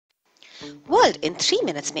World in 3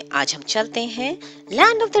 minutes में आज हम चलते हैं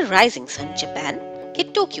land of the rising sun Japan के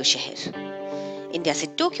टोक्यो शहर। इंडिया से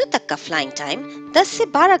टोक्यो तक का फ्लाइंग टाइम 10 से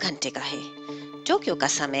 12 घंटे का है। टोक्यो का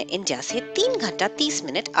समय इंडिया से 3 घंटा 30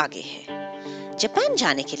 मिनट आगे है। जापान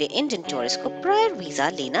जाने के लिए इंडियन टूरिस्ट को प्रायर वीजा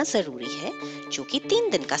लेना जरूरी है, जो कि 3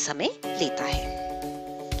 दिन का समय लेता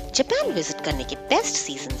है। जापान विजिट करने के बेस्ट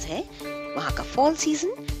सीजन्स हैं वहाँ का फॉल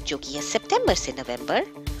सीजन, जो कि है सितंबर से नवंबर,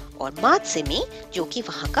 और मार्च से मई, जो कि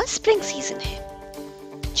वहाँ का स्प्रिंग सीजन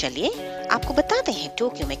है। चलिए आपको बताते हैं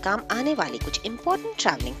टोक्यो में काम आने वाले कुछ इम्पोर्टेंट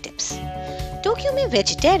ट्रैवलिंग टिप्स। टोक्यो में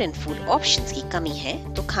वेजिटेरियन फूड ऑप्शंस की कमी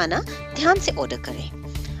है, तो खाना ध्यान से ऑर्डर करें।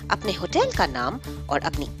 अपने होटल का नाम और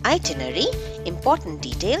अपनी आइटिनरी, इम्पोर्टेंट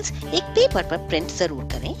डिटेल्स एक पेपर पर प्रिंट जरूर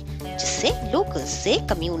करें, जिससे लोकल्स से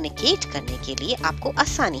कम्युनिकेट करने के लिए आपको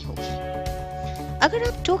आसानी होगी। अगर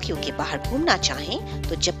आप टोक्यो के बाहर घूमना चाहें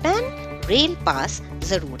तो जापान रेल पास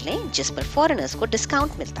जरूर लें, जिस पर फॉरेनर्स को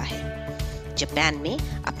डिस्काउंट मिलता है। जापान में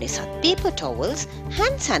अपने साथ पेपर टॉवल्स,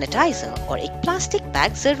 हैंड सैनिटाइजर और एक प्लास्टिक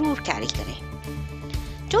बैग जरूर कैरी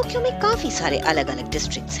करें। टोक्यो में काफी सारे अलग अलग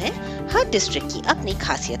डिस्ट्रिक्ट्स हैं। हर डिस्ट्रिक्ट की अपनी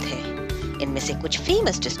खासियत है। इनमें से कुछ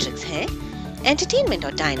फेमस डिस्ट्रिक्ट्स हैं एंटरटेनमेंट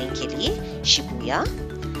और डाइनिंग के लिए शिबुया,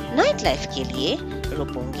 नाइट लाइफ के लिए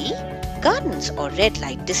रोपोंगी, गार्डन्स और रेड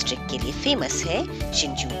लाइट डिस्ट्रिक्ट के लिए फेमस है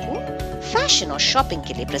शिंजुकू, फैशन और शॉपिंग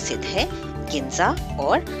के लिए प्रसिद्ध है गिंजा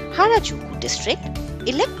और हाराजुकु डिस्ट्रिक्ट,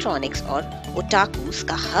 इलेक्ट्रॉनिक्स और ओटाकुस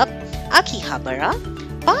का हब आकिहाबारा,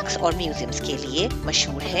 पार्क्स और म्यूजियम्स के लिए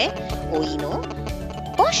मशहूर है ओइनो,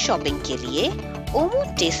 पॉश शॉपिंग के लिए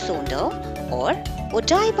ओमोटेसोंडो और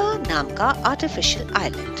ओडाइबा नाम का आर्टिफिशियल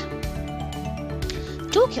आइलैंड।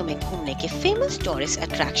 टोक्यो में घूमने के फेमस टूरिस्ट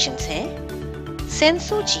अट्रैक्शंस हैं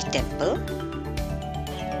सेंसोजी टेम्पल,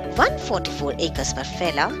 144 एकर्स पर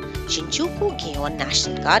फैला शिंजुकू गेओन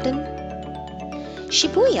नेशनल गार्डन,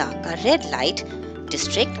 शिबुया का red light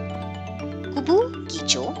district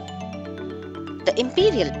कुबुकीचो, the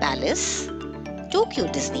imperial palace, Tokyo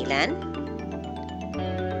Disneyland,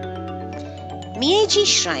 मिएजी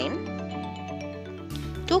shrine,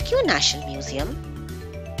 Tokyo national museum,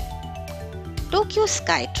 Tokyo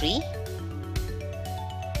sky tree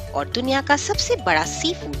और दुनिया का सबसे बड़ा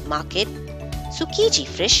sea food market सुकीजी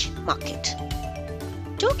fish market.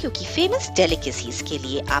 Tokyo की फेमस डेलिकेसीज के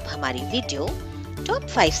लिए आप हमारी video top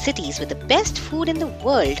 5 cities with the best food in the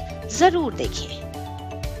world जरूर देखें।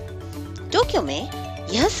 टोक्यो में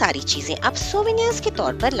यह सारी चीजें आप सोवेनियर्स के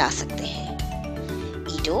तौर पर ला सकते हैं।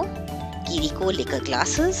 ईडो, कीरिको लिकर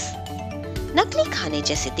ग्लासेस, नकली खाने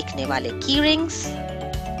जैसे दिखने वाले की rings,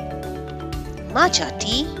 matcha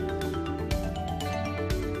tea,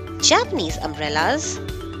 Japanese umbrellas,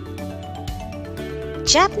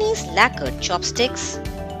 Japanese lacquered chopsticks,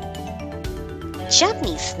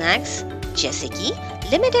 Japanese snacks जैसे कि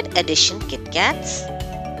limited edition Kit Kats,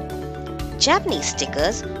 Japanese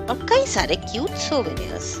stickers और कई सारे cute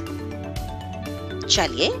souvenirs।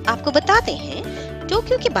 चलिए आपको बताते हैं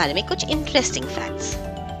टोक्यो के बारे में कुछ इंटरेस्टिंग फैक्ट्स।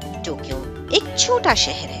 टोक्यो एक छोटा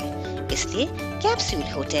शहर है, इसलिए कैप्सूल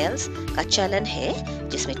होटल्स का चलन है,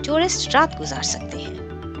 जिसमें टूरिस्ट रात गुजार सकते हैं।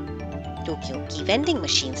 टोक्यो की वेंडिंग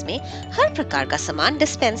मशीन्स में हर प्रकार का सामान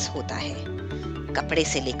डिस्पेंस होता है, कपड़े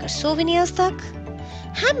से लेकर सोवेनियर्स तक,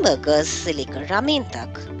 हैमबर्गर्स से लेकर रामेन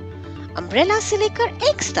तक, अम्ब्रेला से लेकर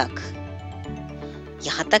एग्स तक,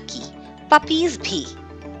 यहाँ तक कि पपीज भी।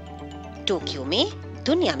 टोक्यो में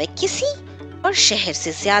दुनिया में किसी और शहर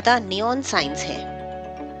से ज्यादा नियॉन साइंस हैं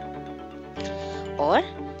और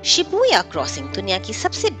शिबुया क्रॉसिंग दुनिया की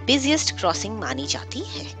सबसे बिजिएस्ट क्रॉसिंग मानी जाती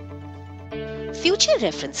है। फ्यूचर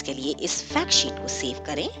रेफरेंस के लिए इस फैक्ट शीट को सेव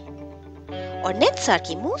करें और नेटसार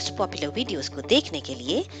की मोस्ट पॉपुलर वीडियोस को देखने के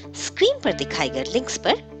लिए स्क्रीन पर दिखाए गए लिंक्स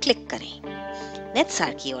पर क्लिक करें।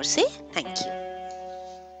 नेटसार की ओर से थैंक यू।